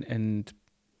 and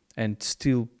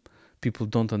still people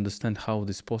don't understand how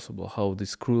this is possible, how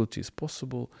this cruelty is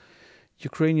possible.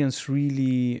 Ukrainians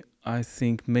really, I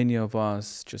think many of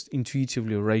us just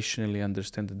intuitively, rationally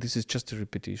understand that this is just a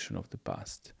repetition of the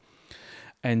past.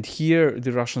 And here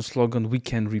the Russian slogan, "We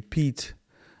can repeat,"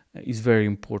 is very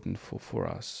important for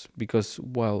us. Because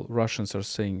while Russians are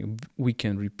saying, "We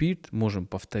can repeat," можем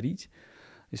повторить,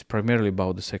 is primarily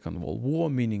about the Second World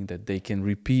War, meaning that they can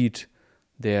repeat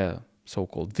their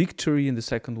so-called victory in the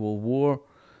Second World War,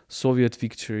 Soviet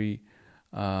victory,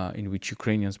 in which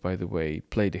Ukrainians, by the way,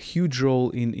 played a huge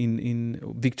role in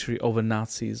victory over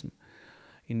Nazism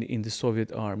in the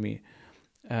Soviet army.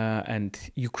 And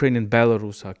Ukraine and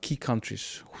Belarus are key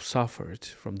countries who suffered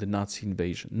from the Nazi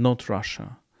invasion, not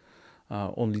Russia.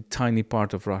 Only tiny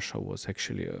part of Russia was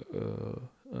actually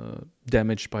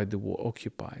damaged by the war,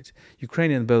 occupied.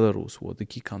 Ukraine and Belarus were the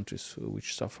key countries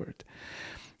which suffered.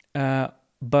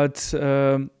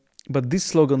 But this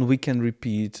slogan, "We can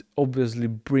repeat," obviously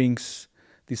brings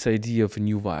this idea of a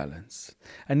new violence.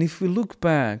 And if we look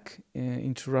back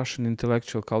into Russian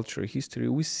intellectual culture history,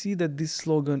 we see that this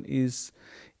slogan is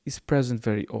present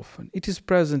very often. It is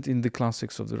present in the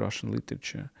classics of the Russian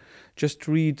literature. Just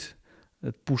read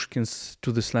Pushkin's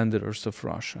To the Slanderers of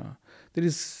Russia. There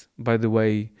is, by the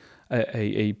way,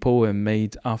 a poem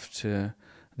made after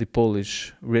the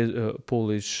Polish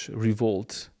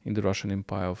revolt in the Russian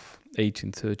Empire of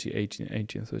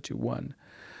 1831.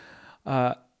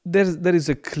 There is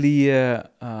a clear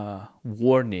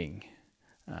warning,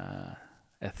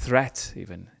 a threat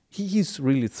even. He is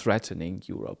really threatening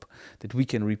Europe that we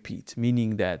can repeat,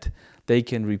 meaning that they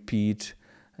can repeat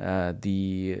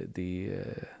the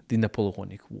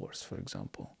Napoleonic Wars, for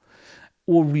example.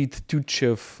 Or read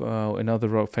Tuchev,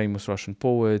 another famous Russian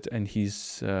poet, and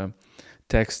his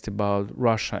text about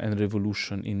Russia and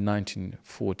revolution in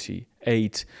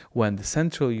 1948, when the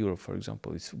Central Europe, for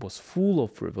example, was full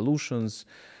of revolutions,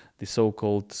 the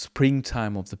so-called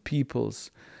springtime of the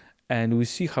peoples. And we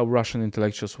see how Russian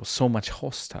intellectuals were so much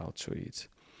hostile to it,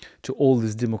 to all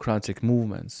these democratic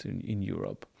movements in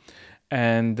Europe.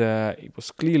 And it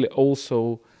was clearly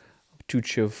also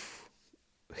Tuchev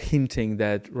hinting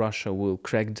that Russia will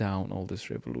crack down all these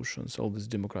revolutions, all these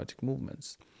democratic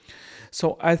movements.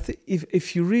 So I think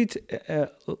if you read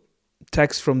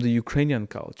texts from the Ukrainian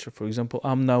culture, for example,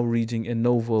 I'm now reading a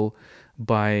novel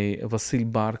by Vasyl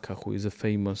Barka, who is a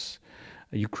famous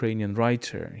Ukrainian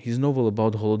writer. His novel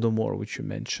about Holodomor, which you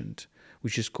mentioned,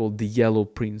 which is called The Yellow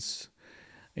Prince.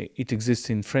 It exists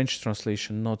in French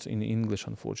translation, not in English,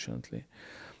 unfortunately.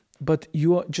 But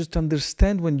you just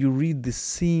understand when you read the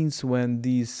scenes when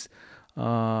these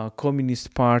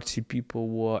Communist Party people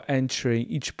were entering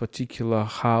each particular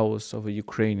house of a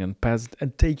Ukrainian peasant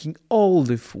and taking all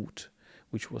the food,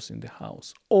 which was in the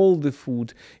house. All the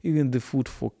food, even the food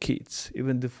for kids,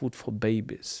 even the food for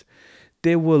babies.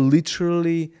 They were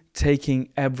literally taking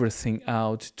everything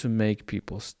out to make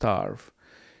people starve.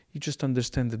 You just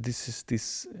understand that this is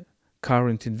this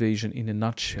current invasion in a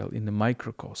nutshell, in a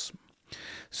microcosm.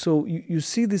 So you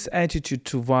see this attitude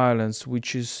to violence,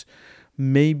 which is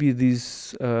maybe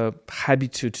this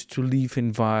habitude to live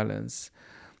in violence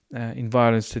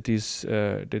that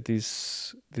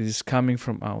is coming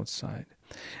from outside.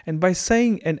 And by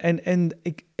saying and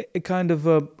a kind of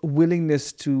a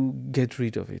willingness to get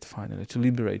rid of it finally, to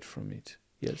liberate from it.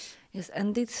 Yes. Yes,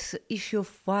 and this issue of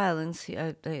violence,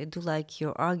 I do like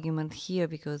your argument here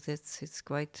because it's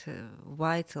quite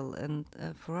vital and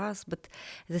for us. But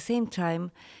at the same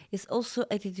time, it's also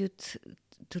attitude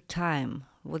to time.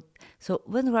 So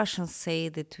when Russians say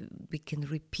that we can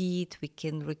repeat, we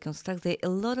can reconstruct, there are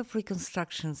a lot of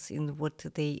reconstructions in what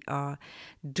they are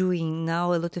doing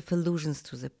now, a lot of allusions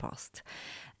to the past.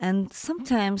 And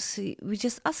sometimes we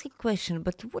just ask a question,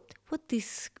 but what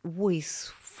is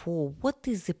voice for? What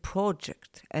is the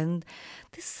project? And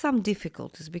there's some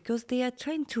difficulties because they are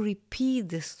trying to repeat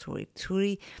the story,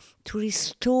 to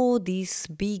restore this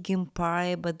big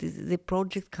empire, but the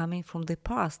project coming from the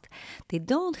past. They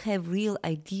don't have real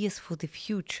ideas for the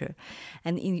future.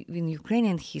 And in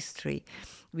Ukrainian history,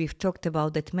 we've talked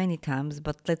about that many times,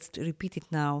 but let's repeat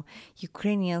it now.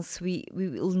 Ukrainians, we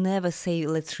will never say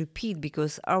let's repeat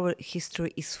because our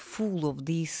history is full of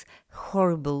these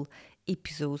horrible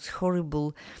episodes,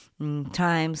 horrible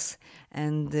times,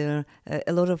 and a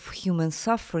lot of human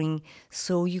suffering.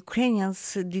 So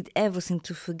Ukrainians did everything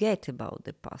to forget about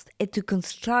the past and to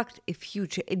construct a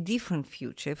future, a different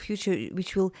future, a future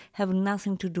which will have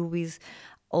nothing to do with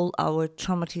all our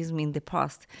traumatism in the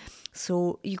past.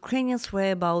 So Ukrainians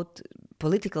were about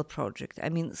political project,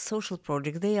 social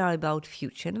project. They are about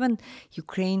future. And when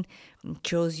Ukraine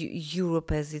chose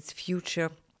Europe as its future,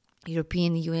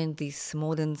 European Union, this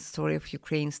modern story of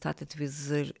Ukraine started with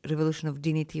the revolution of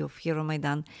dignity of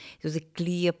Euromaidan. It was a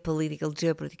clear political,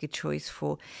 geopolitical choice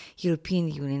for European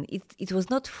Union. It was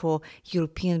not for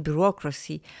European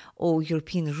bureaucracy or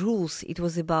European rules. It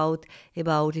was about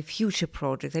a future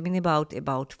project.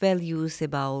 About values,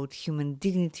 about human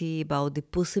dignity, about the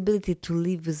possibility to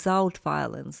live without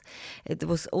violence. It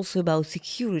was also about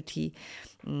security.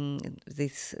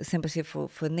 This sympathy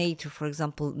for NATO, for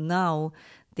example, now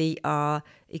they are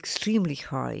extremely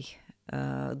high.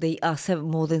 They are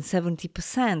more than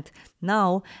 70%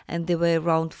 now, and they were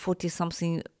around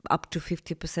 40-something, up to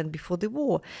 50% before the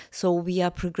war. So we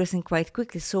are progressing quite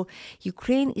quickly. So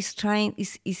Ukraine is trying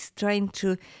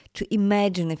to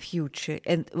imagine a future,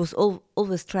 and was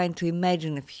always trying to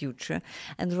imagine a future.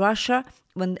 And Russia,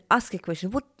 when they ask a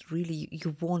question, what really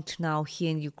you want now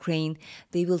here in Ukraine,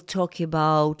 they will talk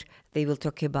about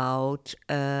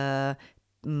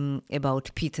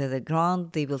Peter the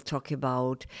Grand. They will talk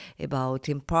about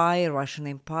empire, Russian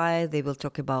Empire. They will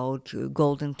talk about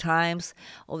golden times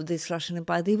of this Russian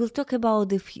Empire. They will talk about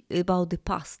the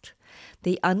past.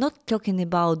 They are not talking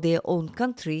about their own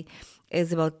country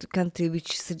as about a country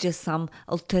which suggests some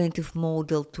alternative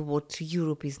model to what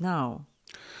Europe is now.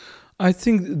 I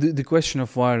think the question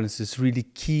of violence is really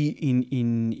key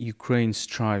in Ukraine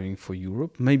striving for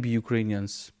Europe. Maybe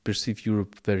Ukrainians perceive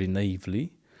Europe very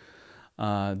naively.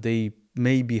 They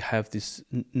maybe have this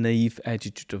naive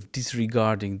attitude of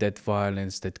disregarding that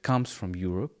violence that comes from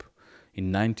Europe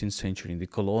in 19th century, in the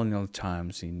colonial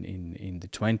times, in the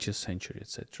 20th century,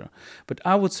 etc. But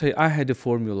I would say I had a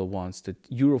formula once that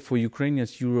Europe, for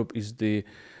Ukrainians, Europe is the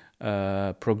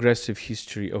progressive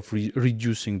history of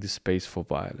reducing the space for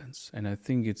violence. And I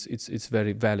think it's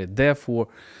very valid. Therefore,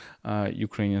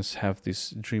 Ukrainians have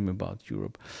this dream about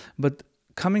Europe. But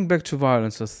coming back to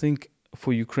violence, I think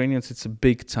for Ukrainians, it's a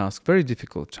big task, very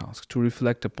difficult task, to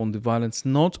reflect upon the violence,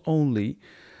 not only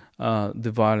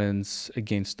the violence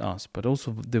against us, but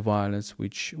also the violence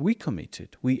which we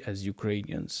committed, we as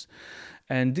Ukrainians.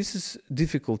 And this is a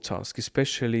difficult task,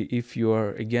 especially if you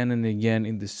are again and again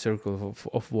in this circle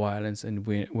of violence and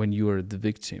when you are the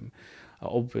victim.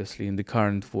 Obviously, in the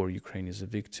current war, Ukraine is a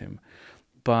victim.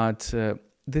 But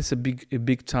this is a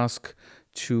big task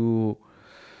to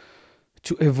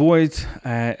avoid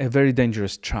a very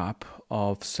dangerous trap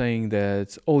of saying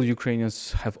that all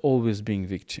Ukrainians have always been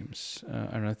victims.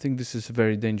 And I think this is a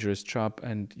very dangerous trap,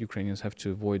 and Ukrainians have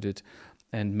to avoid it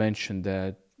and mention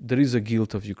that there is a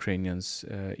guilt of Ukrainians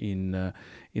in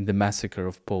in the massacre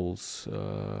of Poles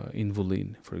in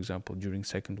Volyn, for example, during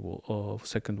Second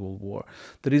World War.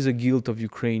 There is a guilt of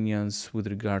Ukrainians with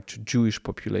regard to Jewish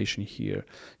population here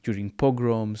during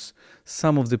pogroms.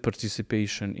 Some of the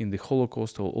participation in the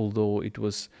Holocaust, although it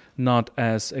was not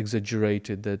as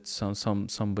exaggerated that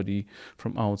somebody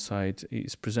from outside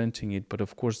is presenting it, but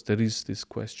of course there is this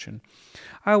question.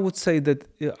 I would say that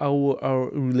our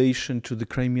relation to the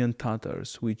Crimean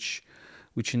Tatars, which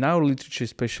in our literature,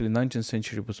 especially in the 19th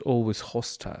century, was always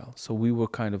hostile. So we were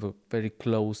kind of very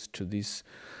close to this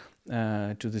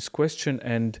question.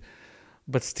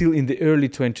 But still in the early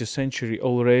 20th century,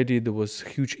 already there was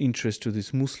huge interest to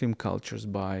these Muslim cultures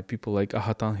by people like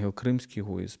Ahat Angel Krymsky,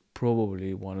 who is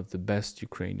probably one of the best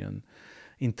Ukrainian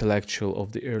intellectual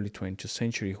of the early 20th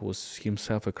century, who was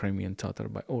himself a Crimean Tatar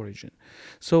by origin.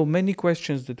 So many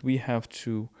questions that we have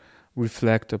to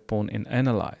reflect upon and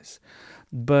analyze.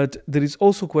 But there is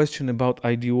also a question about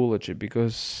ideology,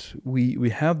 because we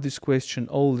have this question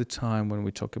all the time when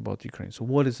we talk about Ukraine. So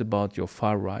what is about your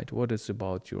far right? What is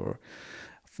about your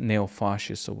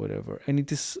neo-fascists or whatever? And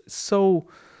it is so,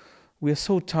 we are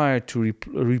so tired to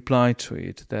reply to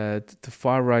it, that the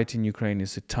far right in Ukraine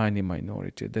is a tiny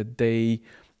minority, that they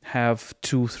have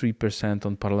 2-3%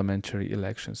 on parliamentary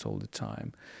elections all the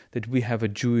time, that we have a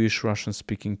Jewish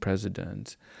Russian-speaking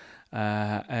president,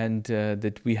 and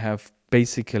that we have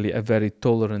basically a very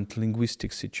tolerant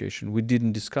linguistic situation. We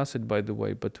didn't discuss it, by the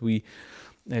way, but we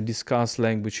discussed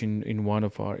language in one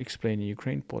of our Explaining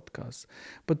Ukraine podcasts.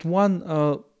 But one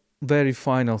very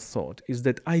final thought is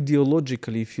that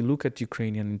ideologically, if you look at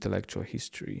Ukrainian intellectual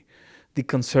history, the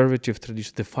conservative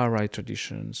tradition, the far-right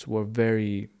traditions were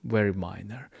very, very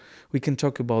minor. We can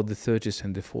talk about the 30s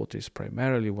and the 40s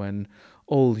primarily, when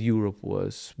all Europe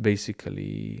was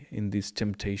basically in this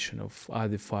temptation of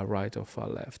either far right or far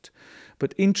left.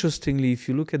 But interestingly, if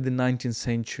you look at the 19th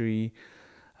century,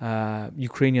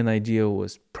 Ukrainian idea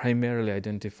was primarily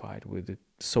identified with the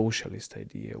socialist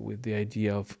idea, with the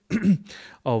idea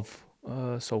of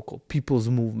so-called people's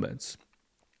movements.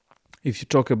 If you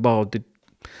talk about the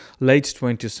late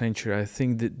 20th century, I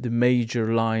think that the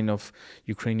major line of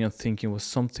Ukrainian thinking was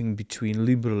something between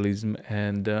liberalism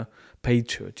and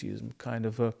patriotism, kind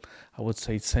of a, I would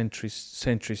say,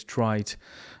 centrist right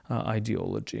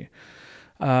ideology.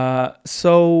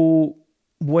 So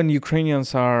when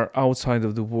Ukrainians are outside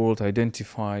of the world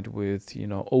identified with,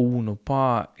 OUN,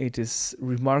 OPA, it is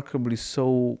remarkably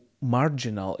so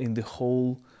marginal in the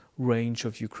whole range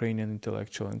of Ukrainian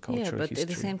intellectual and cultural history. At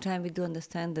the same time, we do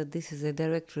understand that this is a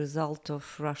direct result of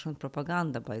Russian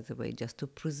propaganda, by the way, just to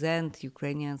present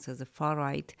Ukrainians as a far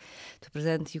right, to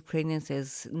present Ukrainians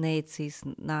as Nazis,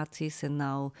 and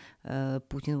now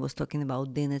Putin was talking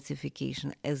about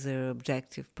denazification as a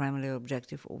primary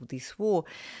objective of this war.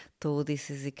 So this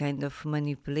is a kind of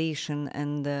manipulation,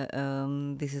 and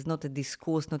this is not a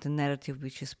discourse, not a narrative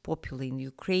which is popular in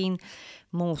Ukraine.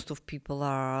 Most of people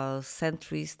are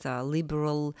centrist, are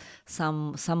liberal.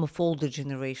 Some of older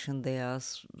generation, they are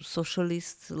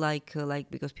socialists, like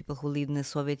because people who lived in the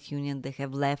Soviet Union, they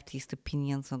have leftist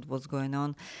opinions on what's going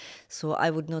on. So I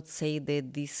would not say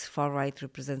that this far right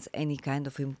represents any kind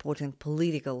of important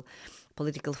political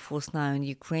force now in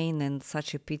Ukraine, and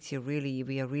such a pity. Really,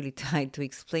 we are really trying to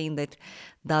explain that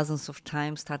dozens of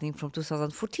times, starting from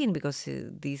 2014, because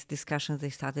these discussions,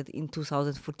 they started in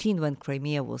 2014 when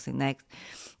Crimea was annexed.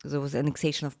 There was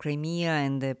annexation of Crimea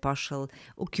and the partial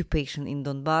occupation in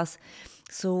Donbass.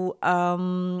 So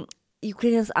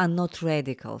Ukrainians are not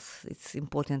radicals. It's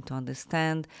important to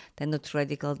understand they're not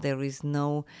radical. There is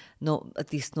no,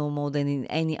 at least no more than in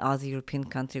any other European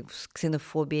country,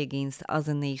 xenophobia against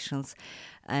other nations.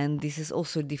 And this is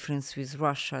also a difference with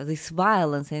Russia. This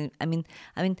violence, and I mean,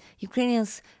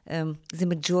 Ukrainians, the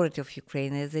majority of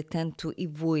Ukrainians, they tend to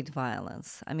avoid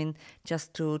violence. I mean,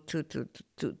 just to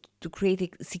create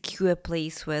a secure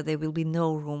place where there will be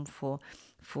no room for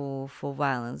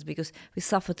violence, because we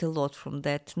suffered a lot from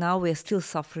that. Now we are still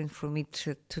suffering from it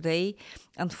today,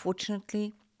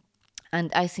 unfortunately. And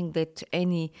I think that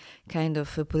any kind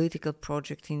of a political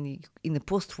project in the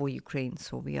post-war Ukraine,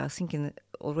 so we are thinking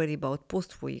already about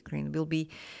post-war Ukraine,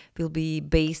 will be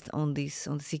based on this,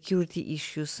 on the security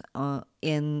issues,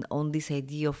 and on this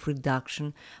idea of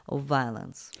reduction of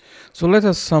violence. So let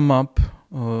us sum up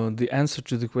the answer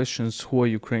to the questions: who are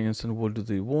Ukrainians and what do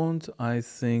they want? I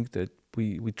think that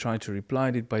we try to reply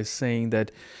it by saying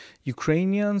that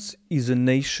Ukrainians is a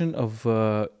nation of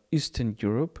Eastern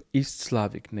Europe, East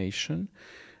Slavic nation,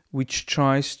 which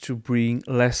tries to bring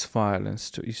less violence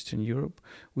to Eastern Europe,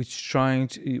 which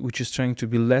is trying to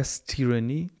be less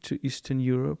tyranny to Eastern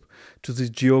Europe, to this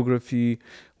geography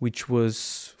which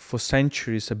was for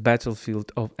centuries a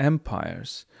battlefield of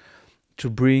empires, to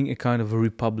bring a kind of a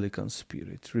republican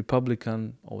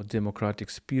or democratic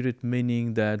spirit,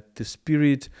 meaning that the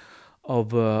spirit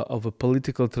of a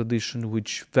political tradition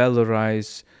which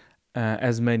valorizes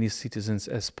as many citizens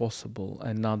as possible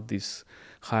and not this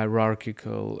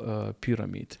hierarchical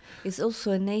pyramid. It's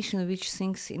also a nation which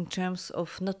thinks in terms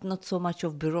of not so much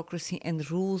of bureaucracy and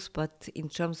rules, but in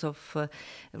terms of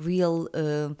real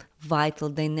vital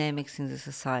dynamics in the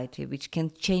society, which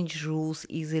can change rules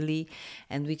easily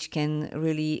and which can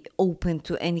really open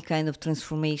to any kind of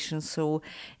transformation. So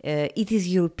it is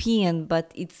European,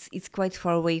 but it's quite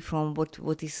far away from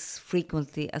what is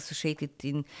frequently associated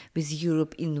with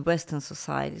Europe in Western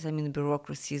societies. I mean,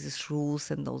 bureaucracy, these rules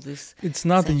and all this. It's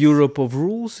not a Europe of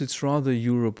rules, it's rather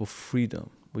Europe of freedom.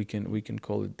 We can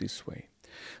call it this way.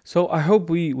 So I hope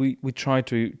we try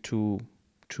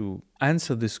to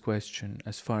answer this question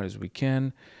as far as we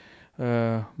can.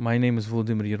 My name is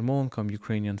Volodymyr Yermolenko. I'm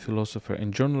Ukrainian philosopher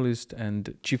and journalist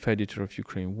and chief editor of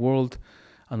Ukraine World,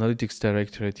 analytics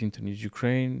director at Internews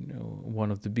Ukraine, one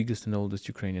of the biggest and oldest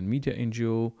Ukrainian media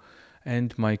NGO.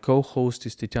 And my co-host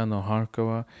is Tetiana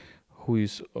Harkova, who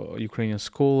is a Ukrainian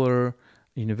scholar,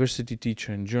 university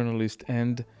teacher and journalist,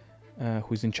 and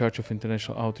who is in charge of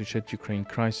international outreach at Ukraine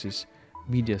Crisis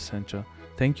Media Center.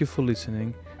 Thank you for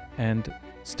listening, and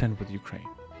stand with Ukraine.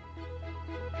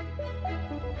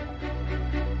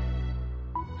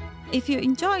 If you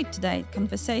enjoyed today's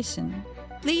conversation,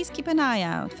 please keep an eye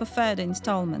out for further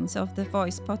installments of the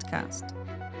Voice podcast,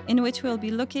 in which we'll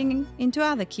be looking into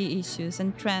other key issues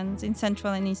and trends in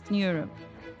Central and Eastern Europe,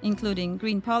 including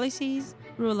green policies,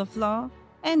 rule of law,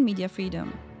 and media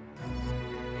freedom.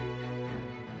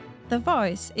 The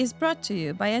Voice is brought to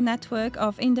you by a network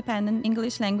of independent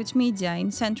English language media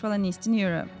in Central and Eastern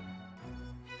Europe.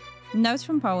 Notes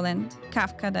from Poland,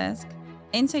 Kafka Desk,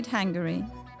 Inside Hungary,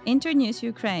 Internews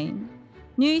Ukraine,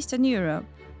 New Eastern Europe,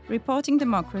 Reporting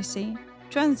Democracy,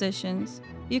 Transitions,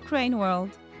 Ukraine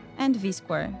World, and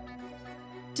V-Square.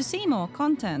 To see more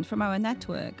content from our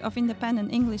network of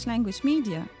independent English language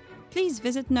media, please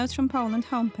visit Notes from Poland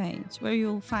homepage, where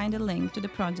you'll find a link to the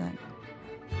project.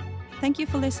 Thank you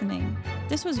for listening.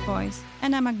 This was Voice,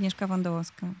 and I'm Agnieszka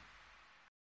Wondołowska.